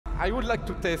I would like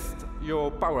to test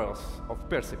your powers of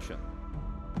perception.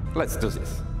 Let's do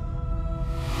this.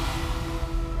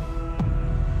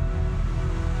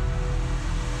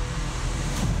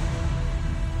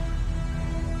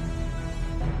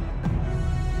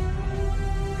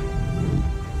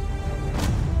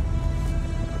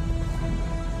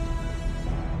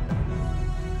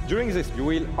 During this, you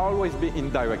will always be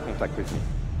in direct contact with me,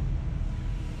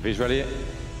 visually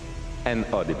and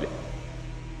audibly.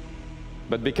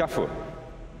 But be careful,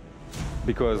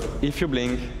 because if you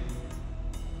blink,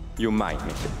 you might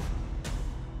miss it.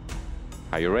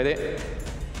 Are you ready?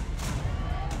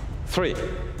 3,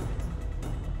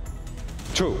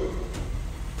 2,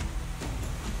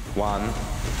 1.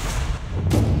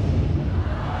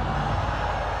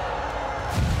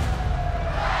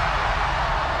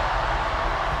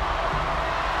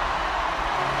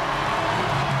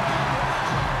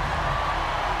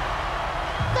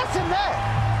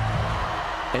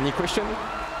 Any question?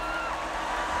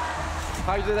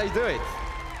 How did I do it?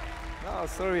 No,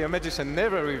 sorry, a magician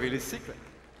never reveals his secret.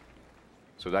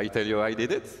 Should I tell you how I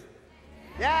did it?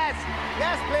 Yes!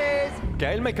 Yes, please!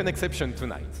 Okay, I'll make an exception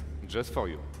tonight, just for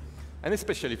you. And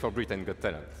especially for Britain Got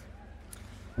Talent.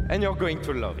 And you're going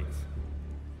to love it.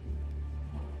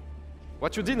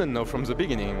 What you didn't know from the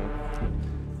beginning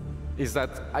is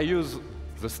that I use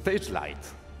the stage light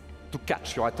to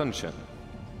catch your attention,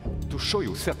 to show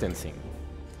you certain things,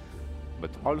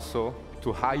 but also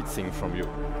to hide things from you.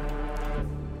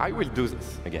 I will do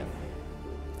this again.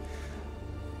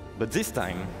 But this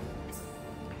time,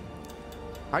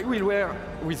 I will wear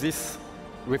with this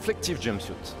reflective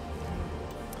jumpsuit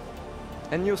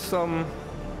and use some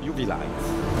UV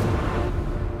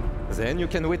lights. Then you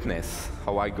can witness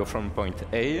how I go from point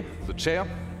A, the chair,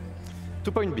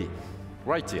 to point B,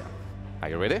 right here. Are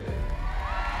you ready?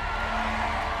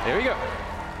 Here we go.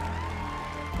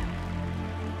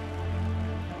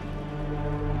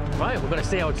 Right, we're going to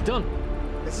see how it's done.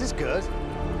 This is good.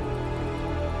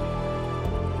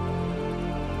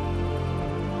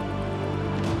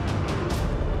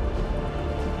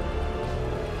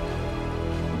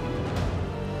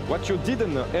 What you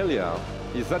didn't know earlier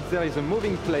is that there is a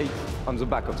moving plate on the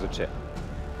back of the chair,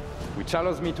 which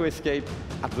allows me to escape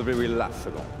at the very last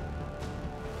second.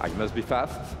 I must be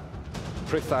fast,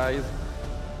 precise,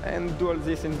 and do all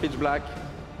this in pitch black,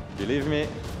 believe me,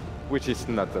 which is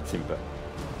not that simple.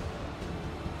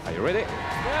 Are you ready?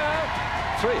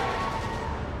 Yeah. 3,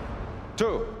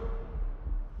 2,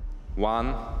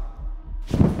 1.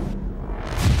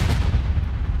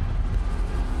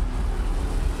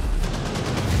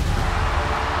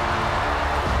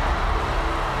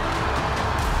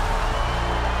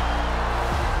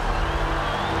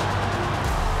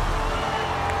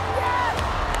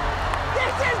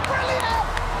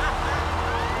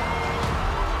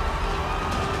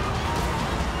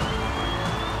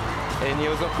 Any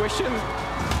other questions?